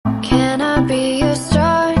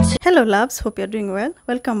Hello loves, hope you're doing well.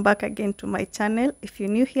 Welcome back again to my channel. If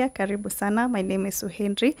you're new here, karibu sana. My name is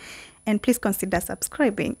Henry and please consider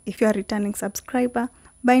subscribing. If you are a returning subscriber,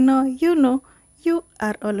 by now you know you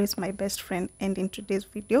are always my best friend, and in today's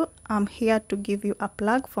video I'm here to give you a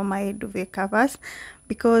plug for my duvet covers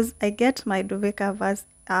because I get my duvet covers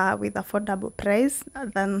with affordable price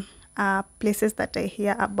than places that I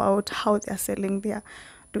hear about how they're selling their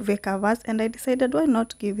duvet covers, and I decided why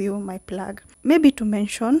not give you my plug. Maybe to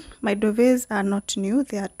mention, my duvets are not new,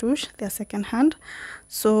 they are touche, they are second hand,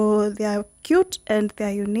 so they are cute and they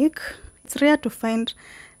are unique. It's rare to find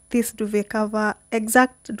this duvet cover,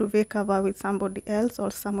 exact duvet cover with somebody else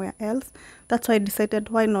or somewhere else. That's why I decided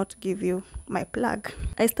why not give you my plug.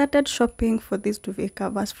 I started shopping for these duvet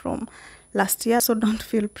covers from last year, so don't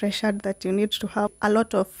feel pressured that you need to have a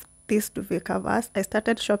lot of these duvet covers. I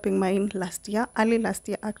started shopping mine last year, early last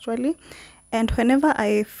year actually, and whenever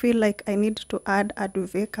I feel like I need to add a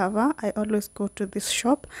duvet cover, I always go to this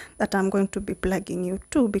shop that I'm going to be plugging you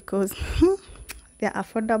to because they are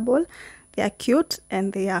affordable, they are cute,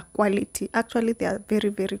 and they are quality. Actually, they are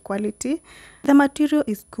very quality. The material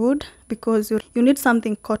is good because you need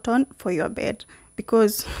something cotton for your bed,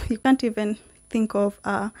 because you can't even think of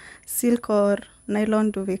a silk or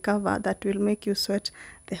nylon duvet cover that will make you sweat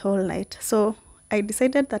the whole night. So I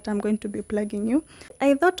decided that I'm going to be plugging you.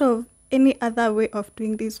 I thought of any other way of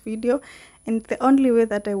doing this video, and the only way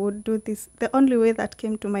that I would do this, the only way that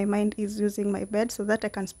came to my mind is using my bed so that I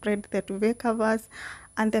can spread the duvet covers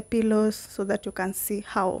and the pillows so that you can see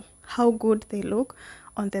how good they look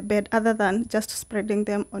on the bed, other than just spreading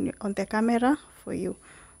them on the camera for you.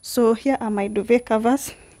 So here are my duvet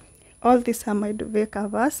covers. All these are my duvet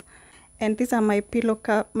covers, and these are my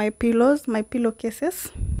pillowcases,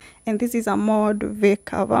 and this is a more duvet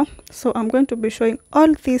cover. So I'm going to be showing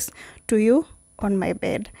all this to you on my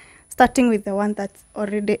bed, starting with the one that's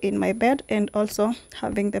already in my bed and also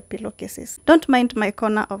having the pillowcases. Don't mind my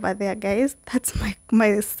corner over there, guys. That's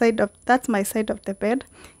my side of the bed.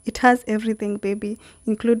 It has everything, baby,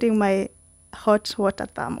 including my hot water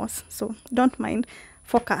thermos. So don't mind.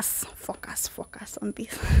 Focus on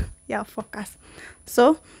this. Yeah, focus.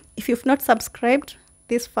 So if you've not subscribed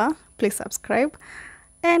this far, please subscribe.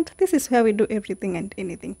 And this is where we do everything and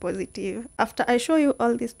anything positive. After I show you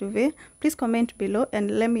all this duvet, please comment below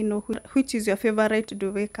and let me know which is your favorite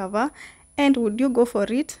duvet cover and would you go for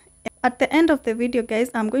it. At the end of the video,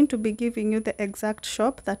 guys, I'm going to be giving you the exact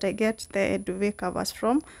shop that I get the duvet covers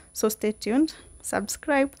from. So stay tuned,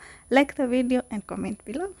 subscribe, like the video, and comment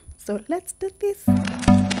below. So let's do this.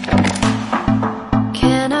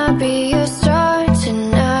 Can I be your star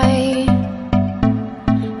tonight?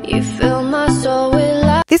 You fill my soul with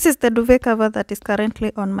light. This is the duvet cover that is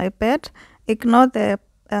currently on my bed. Ignore the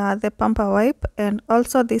pamper wipe and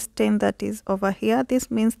also this stain that is over here.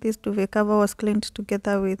 This means this duvet cover was cleaned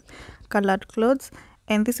together with colored clothes,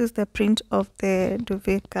 and this is the print of the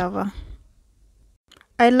duvet cover.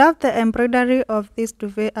 I love the embroidery of this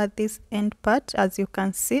duvet at this end part, as you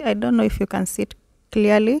can see. I don't know if you can see it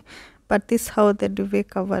clearly, but this is how the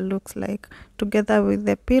duvet cover looks like, together with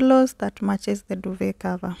the pillows that matches the duvet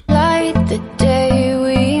cover. Like the day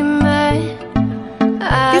we met.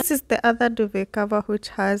 This is the other duvet cover which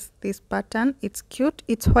has this pattern. It's cute.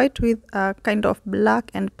 It's white with a kind of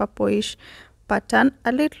black and purplish pattern,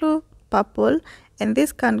 a little purple, and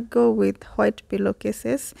this can go with white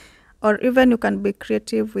pillowcases, or even you can be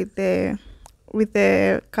creative with the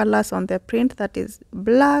colors on the print, that is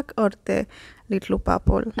black or the little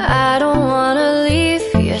purple. I don't wanna leave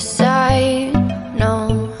your side,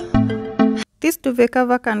 no. This duvet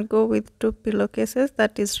cover can go with two pillowcases,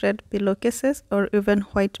 that is red pillowcases or even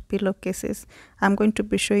white pillowcases. I'm going to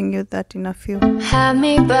be showing you that in a few. Have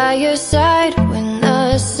me by your side when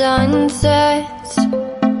the sun sets.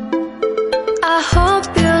 I hope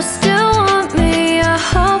you'll still want me, I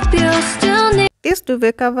hope you'll still need. This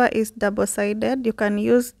duvet cover is double-sided. You can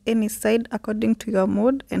use any side according to your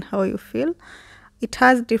mood and how you feel. It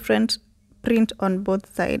has different print on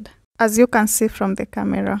both sides, as you can see from the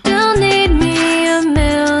camera. Still need me a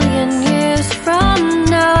million years from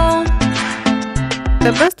now.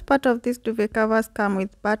 The best part of these duvet covers come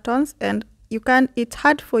with buttons, and it's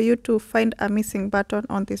hard for you to find a missing button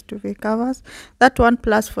on these duvet covers. That one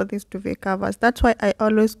plus for these duvet covers. That's why I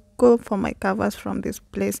always go for my covers from this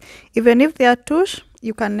place. Even if they are touche,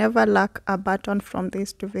 you can never lack a button from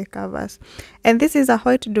these duvet covers. And this is a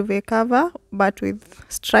white duvet cover but with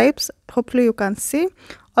stripes. Hopefully you can see.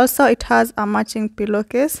 Also it has a matching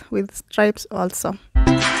pillowcase with stripes also.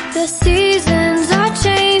 The seasons are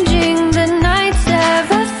changing, the nights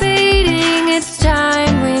ever fading. It's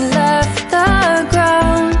time we left the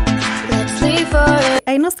ground. Let's leave for it.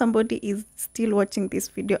 I know somebody is still watching this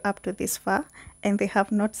video up to this far and they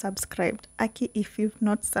have not subscribed. Aki, if you've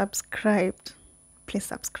not subscribed, please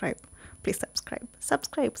subscribe. Please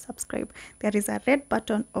subscribe. There is a red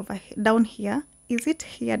button down here. Is it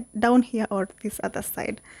here, down here, or this other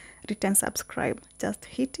side? Written subscribe. Just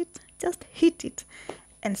hit it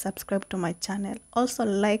and subscribe to my channel. Also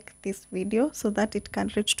like this video so that it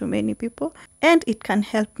can reach to many people and it can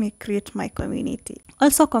help me create my community.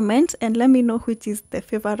 Also comment and let me know which is the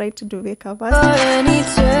favorite duvet covers. For an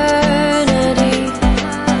eternity,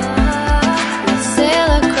 we'll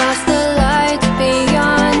sail across the lights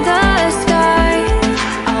beyond the sky.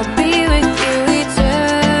 I'll be with you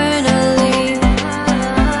eternally.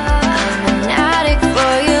 I'm an addict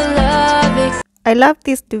for your love. I love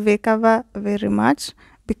this duvet cover very much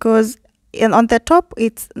because on the top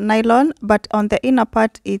it's nylon, but on the inner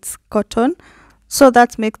part it's cotton, so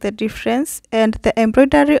that makes the difference. And the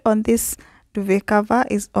embroidery on this duvet cover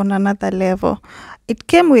is on another level. It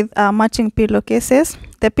came with matching pillowcases.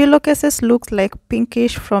 The pillowcases look like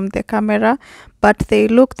pinkish from the camera, but they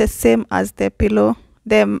look the same as the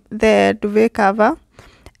duvet cover.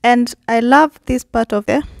 And I love this part of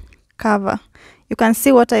the cover. You can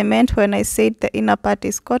see what I meant when I said the inner part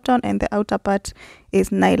is cotton and the outer part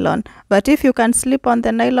is nylon. But if you can slip on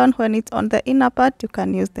the nylon when it's on the inner part, you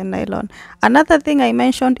can use the nylon. Another thing I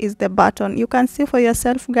mentioned is the button. You can see for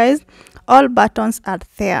yourself, guys, all buttons are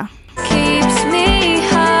there. Keeps me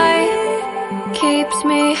high, keeps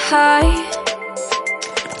me high.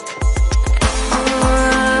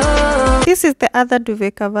 This is the other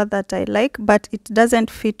duvet cover that I like, but it doesn't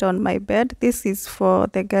fit on my bed. This is for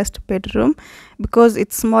the guest bedroom because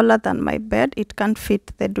it's smaller than my bed. It can't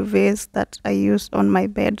fit the duvets that I use on my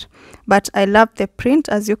bed. But I love the print.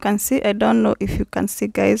 As you can see, I don't know if you can see,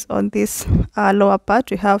 guys, on this lower part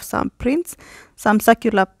we have some prints, some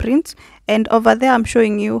circular prints, and over there I'm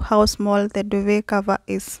showing you how small the duvet cover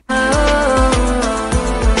is.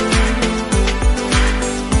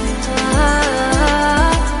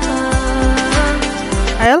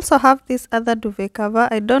 I also have this other duvet cover.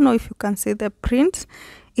 I don't know if you can see the print.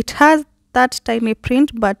 It has that tiny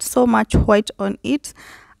print but so much white on it.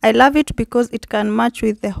 I love it because it can match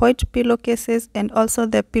with the white pillowcases and also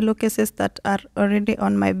the pillowcases that are already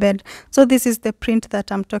on my bed. So this is the print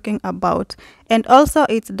that I'm talking about. And also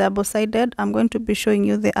it's double-sided. I'm going to be showing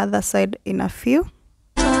you the other side in a few.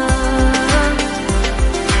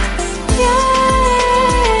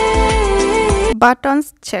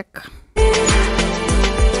 Buttons, check.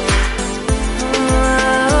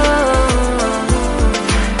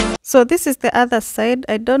 So this is the other side.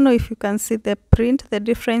 I don't know if you can see the print, the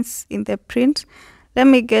difference in the print. Let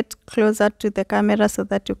me get closer to the camera so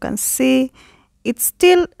that you can see. It's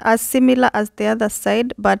still as similar as the other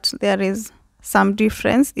side, but there is some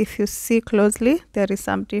difference. If you see closely, there is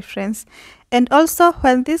some difference. And also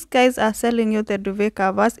when these guys are selling you the duvet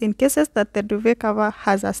covers, in cases that the duvet cover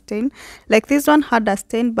has a stain, like this one had a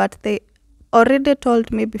stain, but they already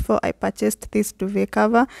told me before I purchased this duvet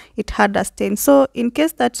cover it had a stain. So in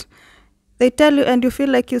case that they tell you and you feel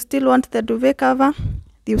like you still want the duvet cover,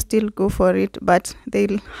 you still go for it, but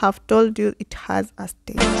they'll have told you it has a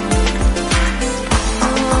stain.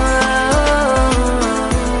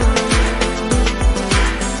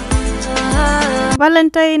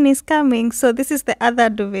 Valentine is coming, so this is the other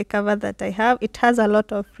duvet cover that I have. It has a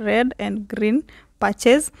lot of red and green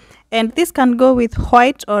patches, and this can go with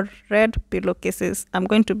white or red pillowcases. I'm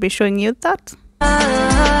going to be showing you that.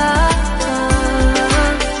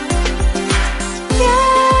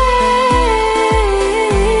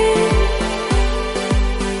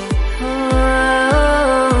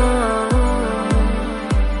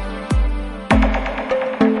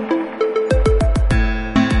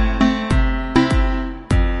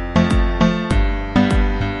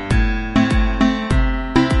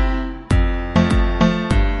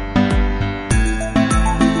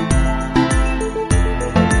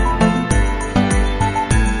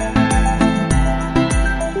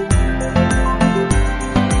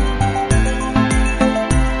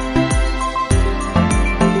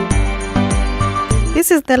 This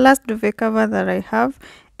is the last duvet cover that I have,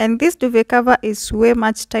 and this duvet cover is way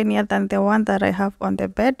much tinier than the one that I have on the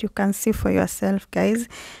bed. You can see for yourself, guys.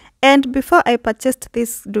 And before I purchased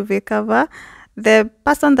this duvet cover, the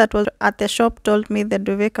person that was at the shop told me the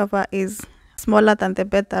duvet cover is smaller than the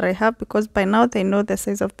bed that I have, because by now they know the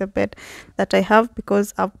size of the bed that I have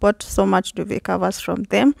because I've bought so much duvet covers from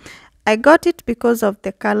them. I got it because of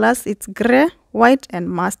the colors. It's gray, white and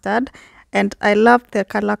mustard, and I love the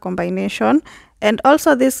color combination. And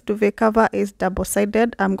also this duvet cover is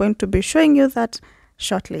double-sided. I'm going to be showing you that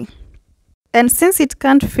shortly. And since it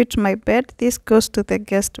can't fit my bed, this goes to the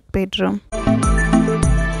guest bedroom.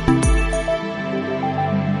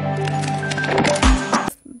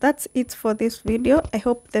 That's it for this video. I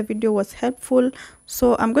hope the video was helpful.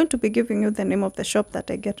 So I'm going to be giving you the name of the shop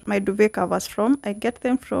that I get my duvet covers from. I get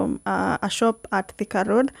them from a shop at Thika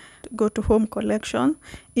Road. Go to Home Collection.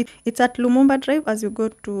 It's at Lumumba Drive as you go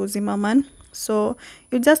to Zimmerman. So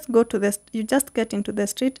you just get into the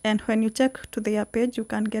street, and when you check to their page, you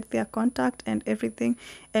can get their contact and everything,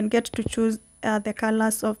 and get to choose the color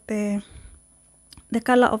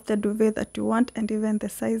of the duvet that you want, and even the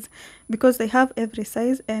size, because they have every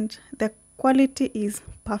size, and the quality is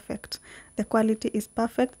perfect. The quality is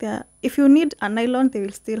perfect. If you need a nylon, they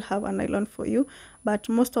will still have a nylon for you, but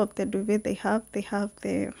most of the duvet they have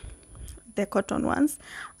the cotton ones,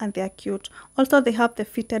 and they are cute. Also, they have the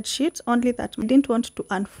fitted sheets, only that I didn't want to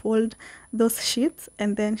unfold those sheets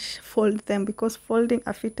and then fold them, because folding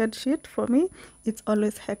a fitted sheet for me, it's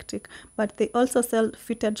always hectic. But they also sell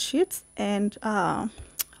fitted sheets and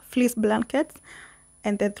fleece blankets,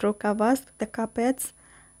 and the throw covers, the carpets,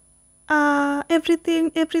 everything,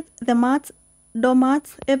 the mats,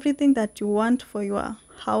 doormats, everything that you want for your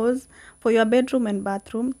house, for your bedroom and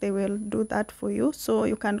bathroom, they will do that for you. So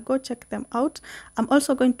you can go check them out. I'm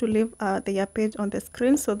also going to leave their page on the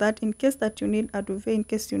screen, so that in case that you need a duvet, in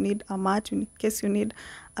case you need a mat, in case you need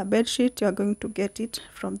a bed sheet, you are going to get it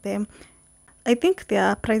from them. I think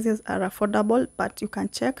their prices are affordable, but you can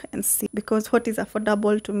check and see, because what is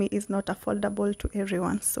affordable to me is not affordable to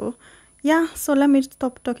everyone. So yeah, so let me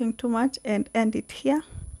stop talking too much and end it here.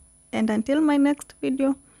 And until my next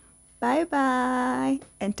video, bye bye,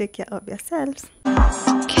 and take care of yourselves.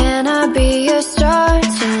 Can I be your star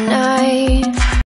tonight?